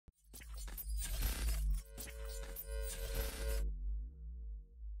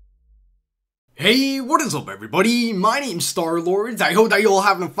Hey, what is up everybody? My name's Star-Lord. I hope that you're all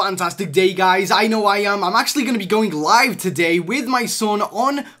having a fantastic day, guys. I know I am. I'm actually going to be going live today with my son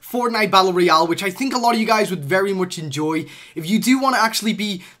on Fortnite Battle Royale, which I think a lot of you guys would very much enjoy. If you do want to actually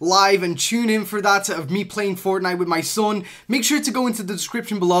be live and tune in for that of me playing Fortnite with my son, make sure to go into the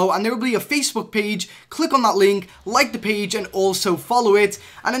description below and there will be a Facebook page. Click on that link, like the page, and also follow it.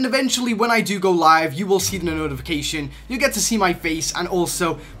 And then eventually when I do go live, you will see the notification. You'll get to see my face, and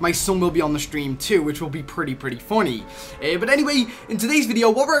also my son will be on the stream too, which will be pretty funny. But anyway, in today's video,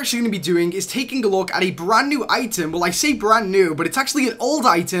 what we're actually going to be doing is taking a look at a brand new item. Well, I say brand new, but it's actually an old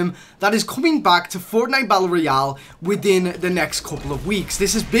item that is coming back to Fortnite Battle Royale within the next couple of weeks.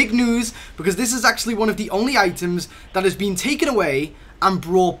 This is big news because this is actually one of the only items that has been taken away and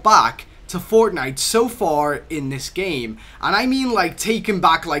brought back to Fortnite so far in this game. And I mean like taken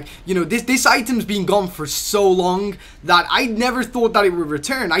back, like, you know, this item's been gone for so long that I never thought that it would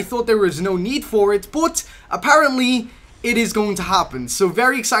return. I thought there was no need for it, but apparently it is going to happen. So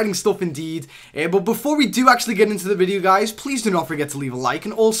very exciting stuff indeed. But before we do actually get into the video, guys, please do not forget to leave a like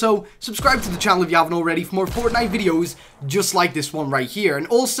and also subscribe to the channel if you haven't already for more Fortnite videos just like this one right here. And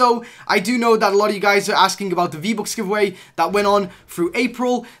also, I do know that a lot of you guys are asking about the V-Bucks giveaway that went on through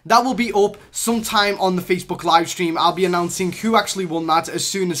April. That will be up sometime on the Facebook live stream. I'll be announcing who actually won that as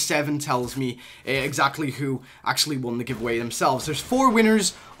soon as Seven tells me exactly who actually won the giveaway themselves. There's 4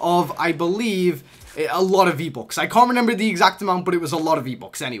 winners of, I believe, a lot of V-Bucks. I can't remember the exact amount, but it was a lot of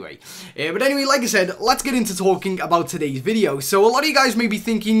V-Bucks anyway. But anyway, like I said, let's get into talking about today's video. So a lot of you guys may be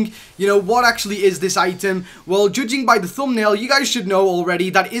thinking, you know, what actually is this item? Well, judging by the thumbnail, you guys should know already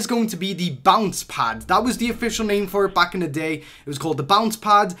that is going to be the bounce pad. That was the official name for it back in the day. It was called the bounce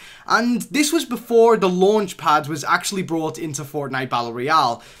pad, and this was before the launch pad was actually brought into Fortnite Battle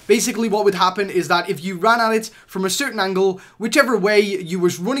Royale. Basically, what would happen is that if you ran at it from a certain angle, whichever way you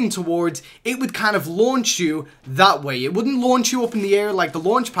was running towards, it would kind of launch you that way. It wouldn't launch you up in the air like the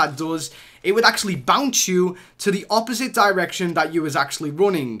launch pad does. It would actually bounce you to the opposite direction that you was actually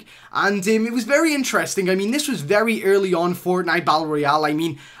running. And it was very interesting. I mean, this was very early on Fortnite Battle Royale. I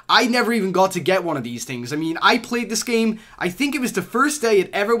mean, I never even got to get one of these things. I mean, I played this game, I think it was the first day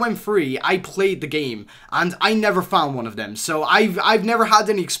it ever went free, I played the game, and I never found one of them. So I've never had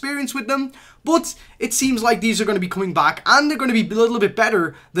any experience with them, but it seems like these are going to be coming back, and they're going to be a little bit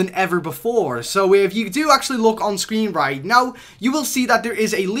better than ever before. So if you do actually look on screen right now, you will see that there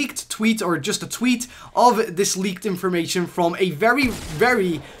is a leaked tweet, or just a tweet of this leaked information from a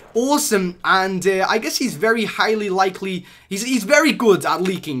very awesome, and I guess he's very highly likely, he's very good at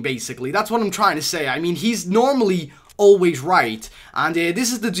leaking, basically. That's what I'm trying to say. I mean, he's normally always right, and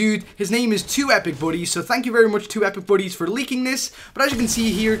this is the dude. His name is 2EpicBuddies, so thank you very much 2EpicBuddies for leaking this. But as you can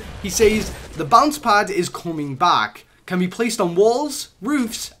see here, he says the bounce pad is coming back. Can be placed on walls,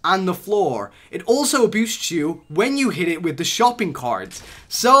 roofs, and the floor. It also boosts you when you hit it with the shopping carts.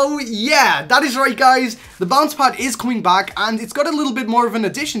 So yeah, that is right, guys. The bounce pad is coming back, and it's got a little bit more of an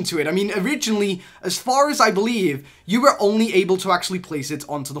addition to it. I mean, originally, as far as I believe, you were only able to actually place it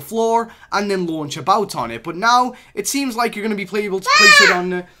onto the floor and then launch about on it. But now, it seems like you're going to be able to place it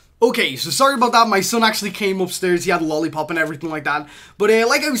on okay, so sorry about that. My son actually came upstairs. He had a lollipop and everything like that. But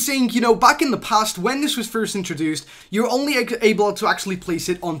like I was saying, you know, back in the past, when this was first introduced, you were only able to actually place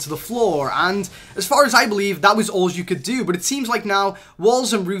it onto the floor. And as far as I believe, that was all you could do. But it seems like now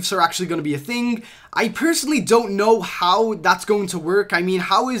walls and roofs are actually going to be a thing. I personally don't know how that's going to work. I mean,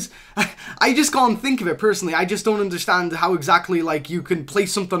 how is... I just can't think of it personally. I just don't understand how exactly, like, you can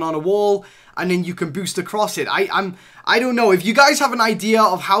place something on a wall and then you can boost across it. I don't know. If you guys have an idea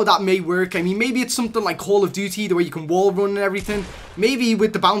of how that may work, I mean, maybe it's something like Call of Duty, the way you can wall run and everything. Maybe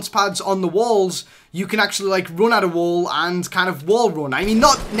with the bounce pads on the walls, you can actually, like, run at a wall and kind of wall run. I mean,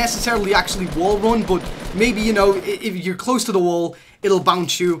 not necessarily actually wall run, but maybe, you know, if you're close to the wall, it'll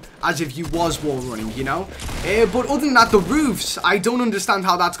bounce you as if you was wall running, you know? But other than that, the roofs, I don't understand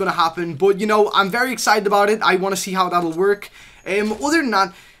how that's going to happen. But, you know, I'm very excited about it. I want to see how that'll work. Other than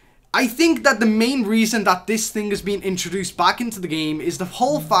that, I think that the main reason that this thing has been introduced back into the game is the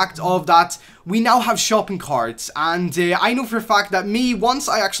whole fact of that we now have shopping carts. And I know for a fact that once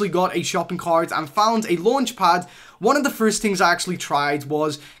I actually got a shopping cart and found a launch pad, one of the first things I actually tried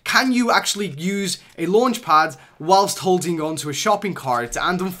was, can you actually use a launch pad whilst holding onto a shopping cart?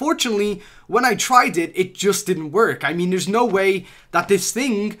 And unfortunately, when I tried it, it just didn't work. I mean, there's no way that this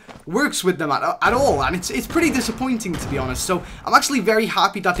thing works with them at all, and it's pretty disappointing, to be honest. So I'm actually very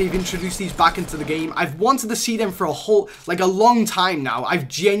happy that they've introduced these back into the game. I've wanted to see them for a long time now. I've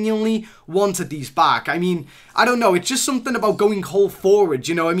genuinely wanted these back. I mean, I don't know, it's just something about going whole forward,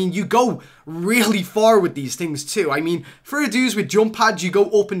 you know? I mean, you go really far with these things too. I mean, for dudes with jump pads, you go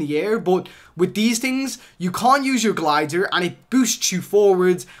up in the air, but with these things, you can't use your glider, and it boosts you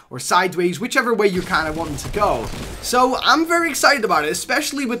forwards or sideways, whichever way you're kind of wanting to go. So I'm very excited about it,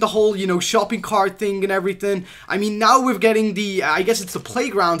 especially with the whole, you know, shopping cart thing and everything. I mean, now we're getting the, I guess it's the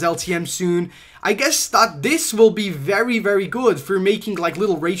Playgrounds LTM soon. I guess that this will be very, very good for making like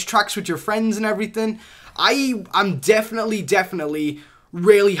little racetracks with your friends and everything. I'm definitely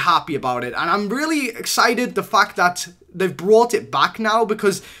really happy about it, and I'm really excited the fact that they've brought it back now,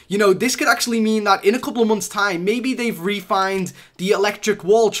 because, you know, this could actually mean that in a couple of months' time, maybe they've refined the electric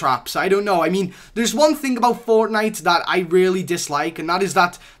wall traps. I don't know. I mean, there's one thing about Fortnite that I really dislike, and that is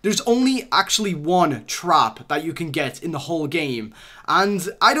that there's only actually one trap that you can get in the whole game. And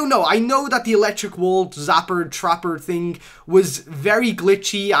I don't know, I know that the electric wall zapper trapper thing was very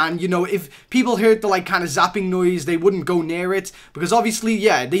glitchy, and, you know, if people heard the like kind of zapping noise, they wouldn't go near it, because obviously,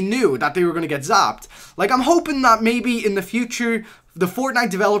 yeah, they knew that they were going to get zapped. Like, I'm hoping that maybe in the future, the Fortnite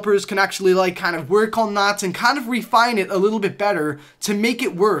developers can actually like kind of work on that and kind of refine it a little bit better to make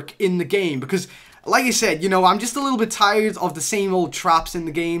it work in the game, because like I said, you know, I'm just a little bit tired of the same old traps in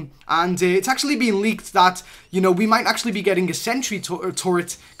the game, and it's actually been leaked that, you know, we might actually be getting a sentry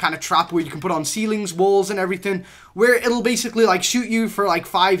turret kind of trap where you can put on ceilings, walls, and everything, where it'll basically like shoot you for like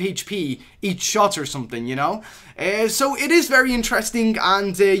 5 HP each shot or something, you know? So it is very interesting,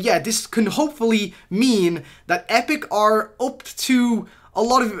 and yeah, this can hopefully mean that Epic are up to a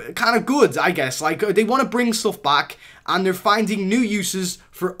lot of kind of good, I guess. Like, they want to bring stuff back, and they're finding new uses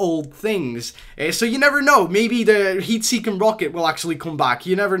for old things. So you never know, maybe the heat-seeking rocket will actually come back.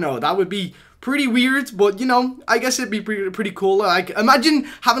 You never know. That would be pretty weird, but, you know, I guess it'd be pretty cool. Like, imagine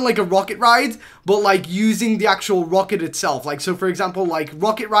having like a rocket ride, but like using the actual rocket itself. Like, so for example, like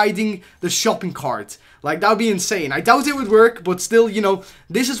rocket riding the shopping cart. Like, that would be insane. I doubt it would work, but still, you know,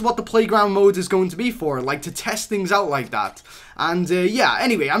 this is what the playground mode is going to be for, like, to test things out like that. And, yeah,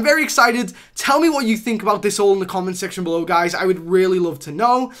 anyway, I'm very excited. Tell me what you think about this all in the comment section below, guys. I would really love to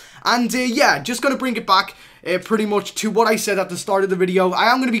know. And, yeah, just gonna bring it back pretty much to what I said at the start of the video.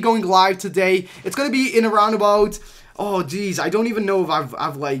 I am going to be going live today. It's going to be in around about, oh, geez, I don't even know if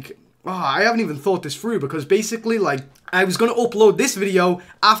I've like... Oh, I haven't even thought this through, because basically, like, I was going to upload this video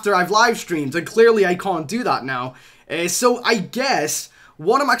after I've live streamed, and clearly I can't do that now. So I guess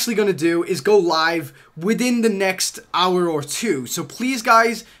what I'm actually going to do is go live within the next hour or two. So please,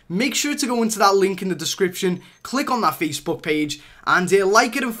 guys, make sure to go into that link in the description, click on that Facebook page, and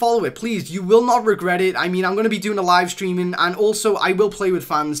like it and follow it, please. You will not regret it. I mean, I'm going to be doing a live streaming, and also I will play with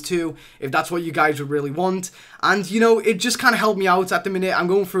fans too, if that's what you guys would really want. And, you know, it just kind of helped me out at the minute. I'm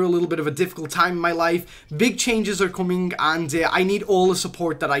going through a little bit of a difficult time in my life. Big changes are coming, and I need all the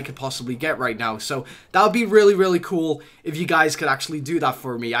support that I could possibly get right now. So that would be really, really cool if you guys could actually do that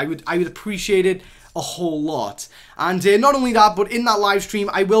for me. I would appreciate it a whole lot. And not only that, but in that live stream,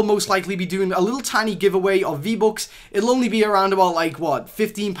 I will most likely be doing a little tiny giveaway of V-Bucks. It'll only be around about, like, what,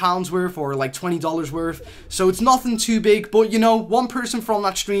 £15 worth or like $20 worth. So it's nothing too big, but, you know, one person from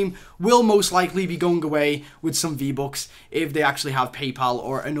that stream will most likely be going away with some V-Bucks if they actually have PayPal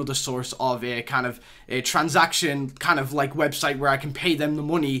or another source of a kind of a transaction kind of like website where I can pay them the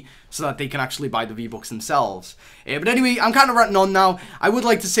money so that they can actually buy the V-Bucks themselves. But anyway, I'm kind of ranting on now. I would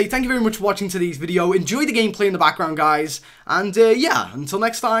like to say thank you very much for watching today's video. Enjoy the gameplay in the background, guys. And yeah, until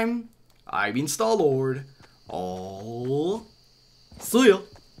next time, I've been Star-Lord. Oh, see ya.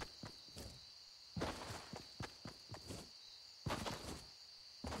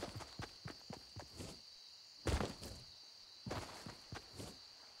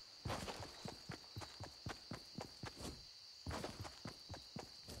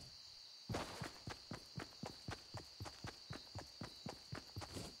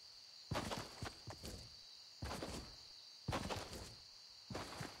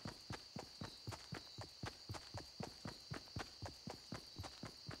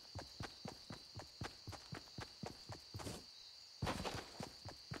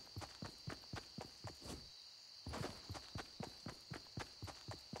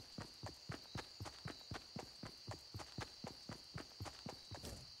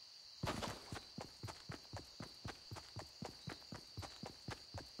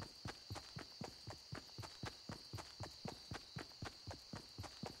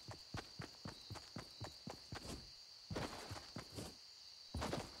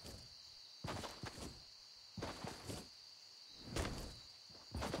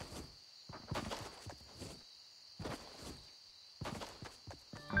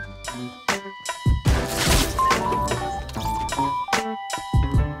 Mm-hmm.